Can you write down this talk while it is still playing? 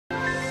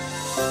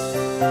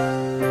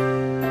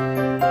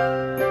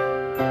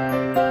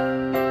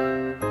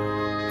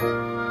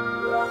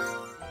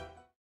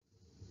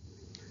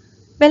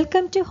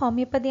to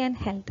Homeopathy and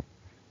Health.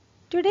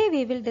 Today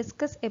we will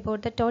discuss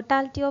about the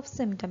totality of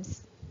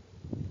symptoms.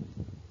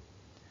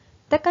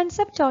 The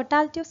concept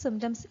totality of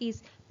symptoms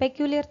is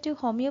peculiar to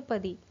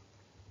homeopathy.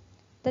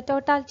 The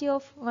totality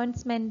of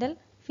one's mental,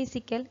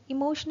 physical,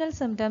 emotional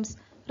symptoms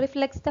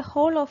reflects the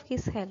whole of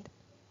his health.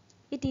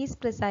 It is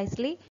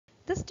precisely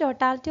this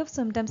totality of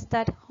symptoms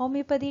that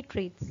homeopathy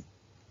treats.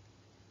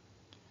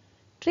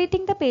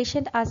 Treating the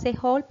patient as a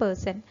whole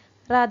person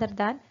rather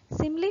than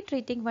simply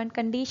treating one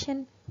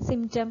condition,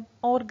 symptom,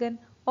 organ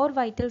or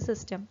vital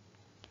system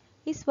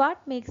is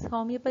what makes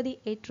homeopathy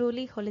a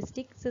truly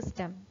holistic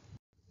system.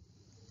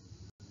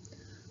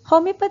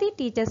 Homeopathy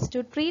teaches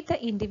to treat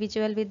the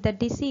individual with the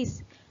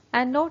disease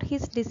and not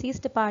his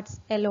diseased parts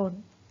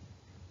alone.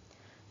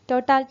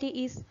 Totality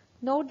is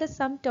not the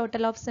sum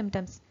total of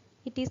symptoms.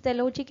 It is the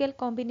logical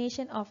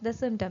combination of the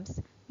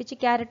symptoms which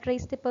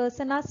characterize the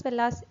person as well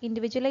as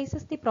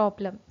individualizes the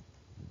problem.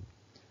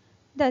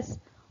 Thus,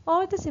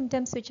 all the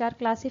symptoms which are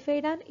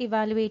classified and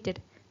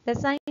evaluated, the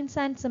signs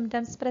and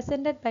symptoms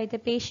presented by the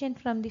patient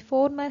from the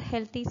former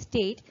healthy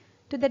state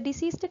to the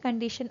diseased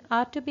condition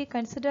are to be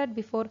considered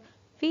before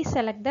we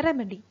select the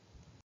remedy.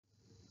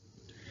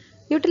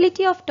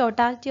 Utility of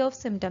totality of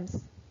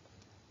symptoms.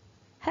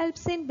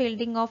 Helps in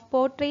building of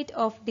portrait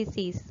of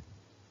disease.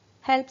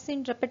 Helps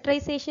in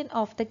repetition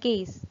of the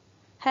case.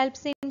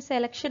 Helps in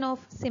selection of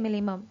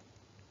simillimum.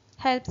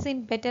 Helps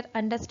in better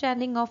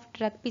understanding of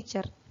drug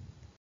picture.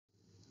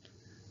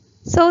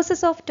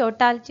 Sources of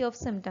totality of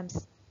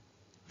symptoms.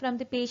 From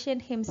the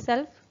patient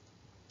himself,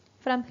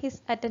 from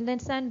his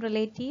attendants and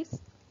relatives,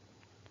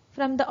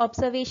 from the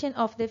observation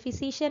of the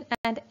physician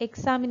and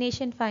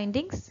examination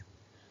findings,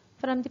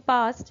 from the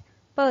past,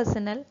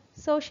 personal,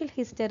 social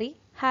history,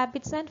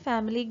 habits and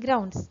family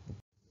grounds.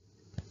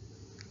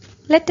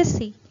 Let us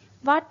see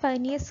what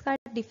pioneers had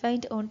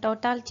defined on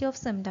totality of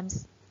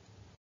symptoms.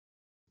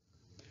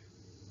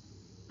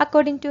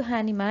 According to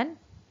Hahnemann,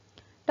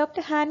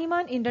 Dr.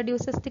 Hahnemann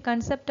introduces the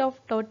concept of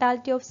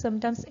totality of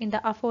symptoms in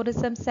the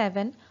aphorism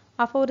 7,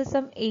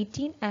 aphorism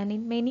 18 and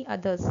in many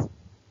others.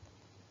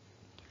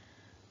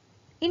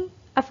 In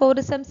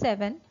aphorism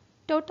 7,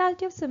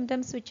 totality of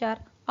symptoms which are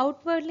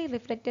outwardly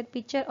reflected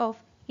picture of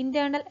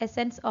internal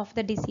essence of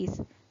the disease,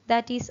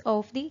 that is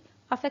of the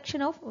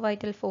affection of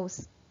vital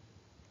force.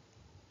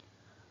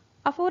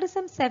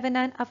 Aphorism 7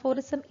 and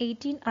aphorism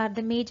 18 are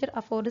the major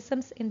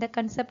aphorisms in the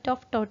concept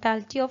of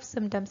totality of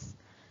symptoms.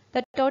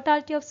 The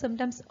totality of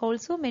symptoms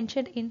also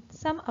mentioned in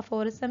some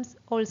aphorisms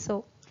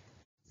also,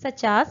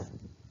 such as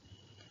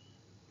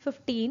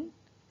 15,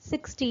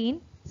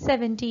 16,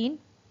 17,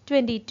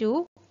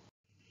 22,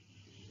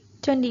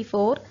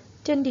 24,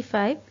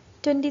 25,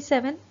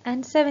 27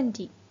 and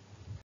 70.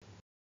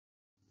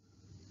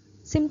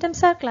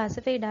 Symptoms are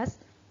classified as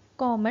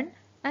common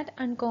and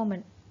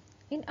uncommon.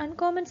 In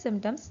uncommon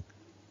symptoms,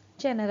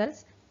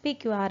 generals,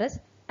 PQRS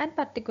and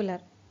particular.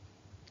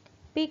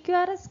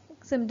 PQRS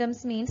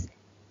symptoms means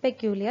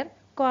peculiar,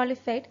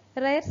 qualified,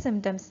 rare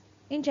symptoms.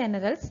 In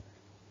generals,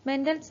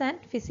 mentals and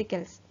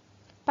physicals.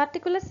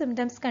 Particular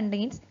symptoms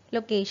contains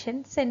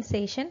location,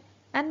 sensation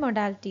and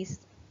modalities.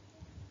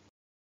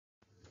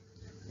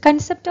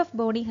 Concept of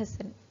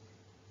Boenninghausen.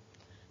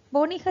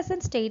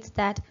 Boenninghausen states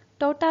that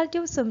totality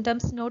of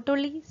symptoms not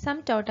only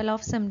sum total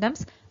of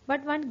symptoms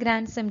but one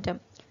grand symptom,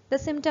 the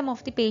symptom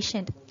of the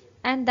patient,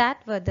 and that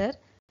whether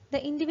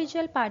the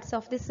individual parts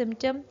of the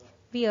symptom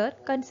were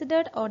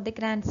considered or the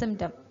grand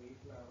symptom.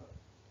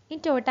 In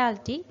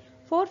totality,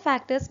 four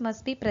factors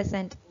must be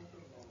present: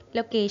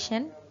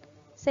 location,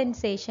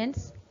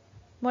 sensations,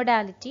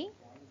 modality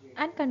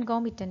and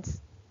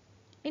concomitants.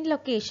 In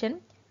location,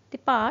 the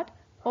part,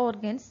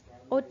 organs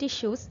or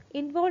tissues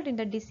involved in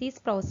the disease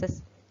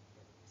process.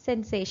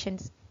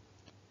 Sensations,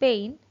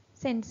 pain,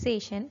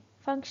 sensation,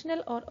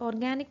 functional or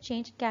organic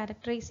change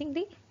characterizing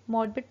the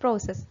morbid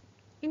process.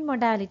 In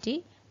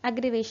modality,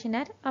 aggravation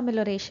and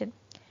amelioration.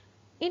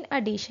 In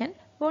addition,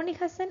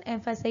 Boenninghausen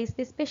emphasized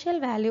the special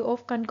value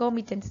of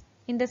concomitants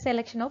in the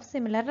selection of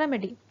similar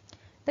remedy.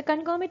 The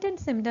concomitant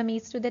symptom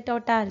is to the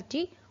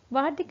totality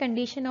what the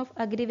condition of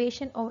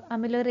aggravation or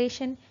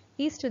amelioration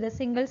is to the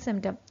single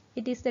symptom.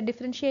 It is the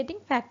differentiating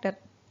factor.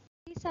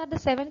 These are the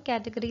 7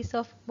 categories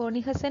of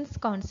Boenninghausen's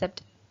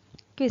concept.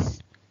 Quiz.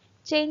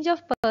 Change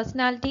of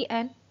personality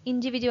and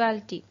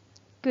individuality.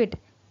 Quid.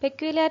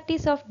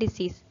 Peculiarities of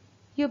disease.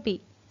 UB.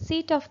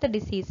 Seat of the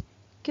disease.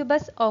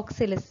 Cubus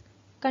auxilis.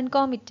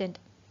 Concomitant.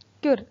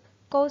 Cure.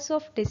 Cause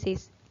of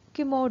disease.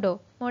 Quimodo.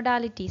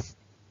 Modalities.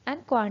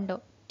 And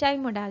quando.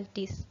 Time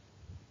modalities.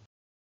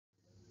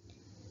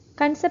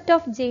 Concept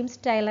of James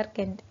Taylor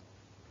Kent.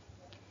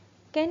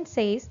 Kent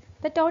says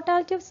the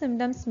totality of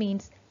symptoms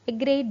means a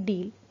great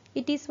deal.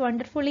 It is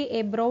wonderfully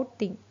a broad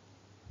thing.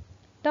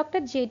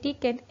 Dr. J.T.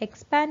 Kent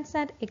expands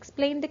and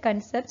explains the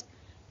concept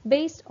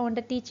based on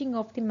the teaching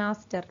of the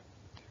master.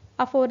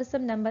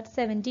 Aphorism number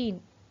 17.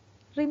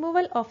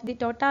 Removal of the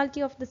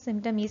totality of the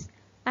symptom is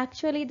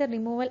actually the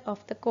removal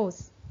of the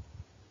cause.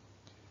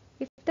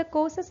 If the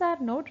causes are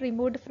not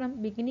removed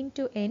from beginning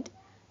to end,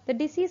 the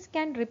disease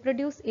can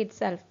reproduce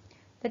itself.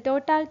 The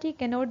totality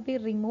cannot be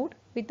removed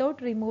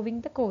without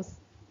removing the cause.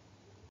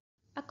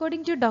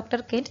 According to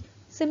Dr. Kent,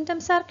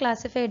 symptoms are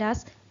classified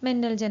as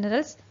mental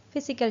generals,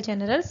 physical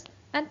generals,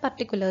 and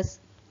particulars.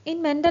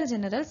 In mental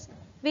generals,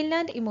 will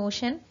and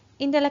emotion,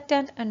 intellect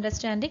and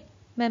understanding,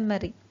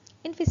 memory.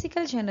 In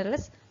physical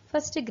generals,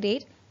 first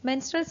grade,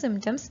 menstrual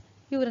symptoms,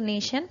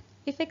 urination,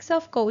 effects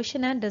of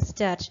coition and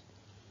discharge.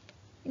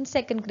 In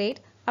second grade,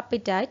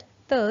 appetite,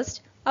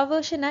 thirst,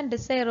 aversion and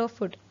desire of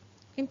food.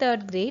 In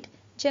third grade,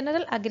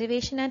 general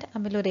aggravation and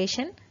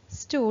amelioration,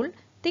 stool,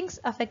 things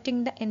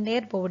affecting the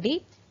entire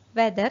body,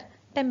 weather,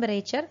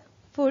 temperature,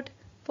 food,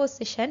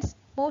 positions,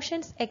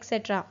 motions,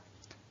 etc.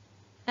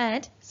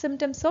 And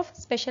symptoms of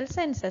special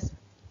senses.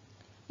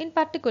 In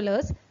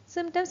particulars,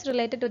 symptoms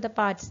related to the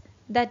parts,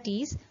 that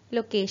is,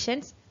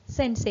 locations,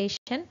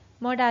 sensation,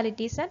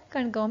 modalities and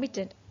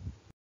concomitant.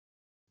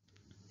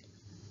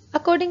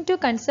 According to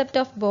concept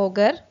of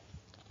Boger,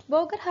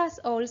 Boger has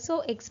also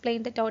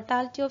explained the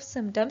totality of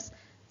symptoms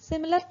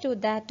similar to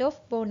that of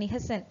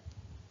Boenninghausen.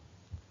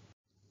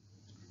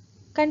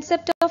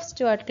 Concept of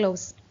Stuart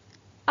Close.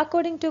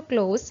 According to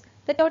Close,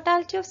 the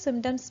totality of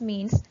symptoms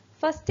means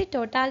first the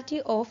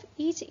totality of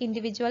each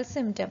individual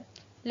symptom,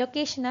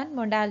 location and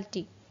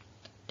modality.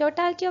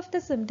 Totality of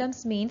the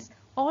symptoms means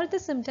all the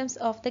symptoms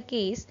of the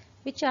case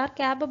which are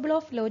capable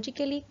of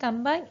logically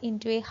combined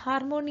into a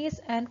harmonious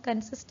and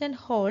consistent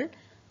whole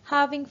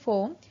having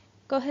form,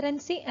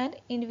 coherency and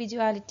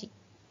individuality.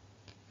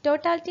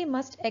 Totality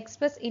must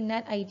express in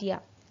an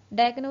idea,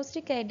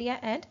 diagnostic idea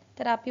and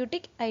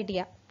therapeutic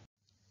idea.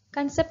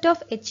 Concept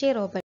of H.A.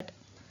 Robert.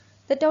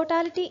 The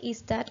totality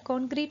is that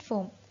concrete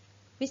form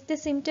which the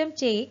symptoms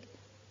take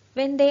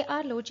when they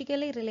are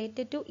logically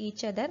related to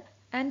each other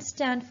and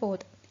stand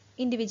forth.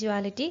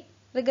 Individuality,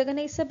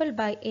 recognizable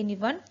by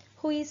anyone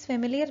who is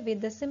familiar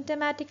with the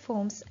symptomatic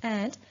forms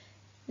and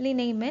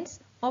lineaments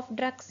of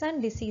drugs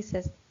and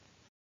diseases.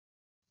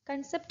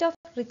 Concept of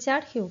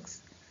Richard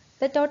Hughes.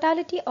 The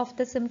totality of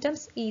the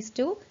symptoms is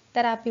to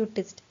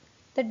therapeutist,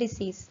 the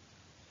disease.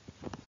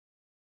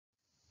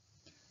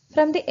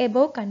 From the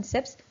above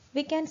concepts,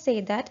 we can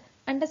say that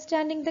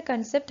understanding the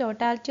concept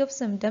totality of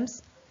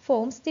symptoms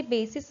forms the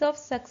basis of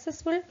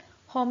successful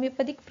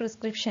homeopathic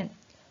prescription.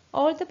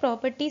 All the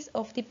properties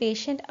of the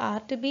patient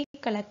are to be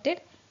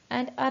collected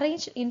and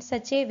arranged in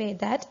such a way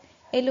that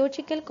a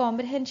logical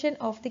comprehension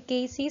of the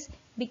cases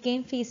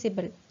became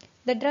feasible.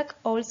 The drug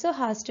also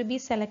has to be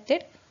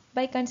selected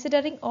by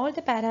considering all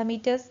the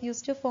parameters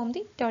used to form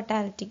the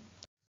totality.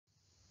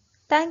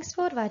 Thanks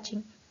for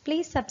watching.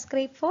 Please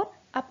subscribe for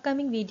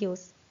upcoming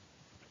videos.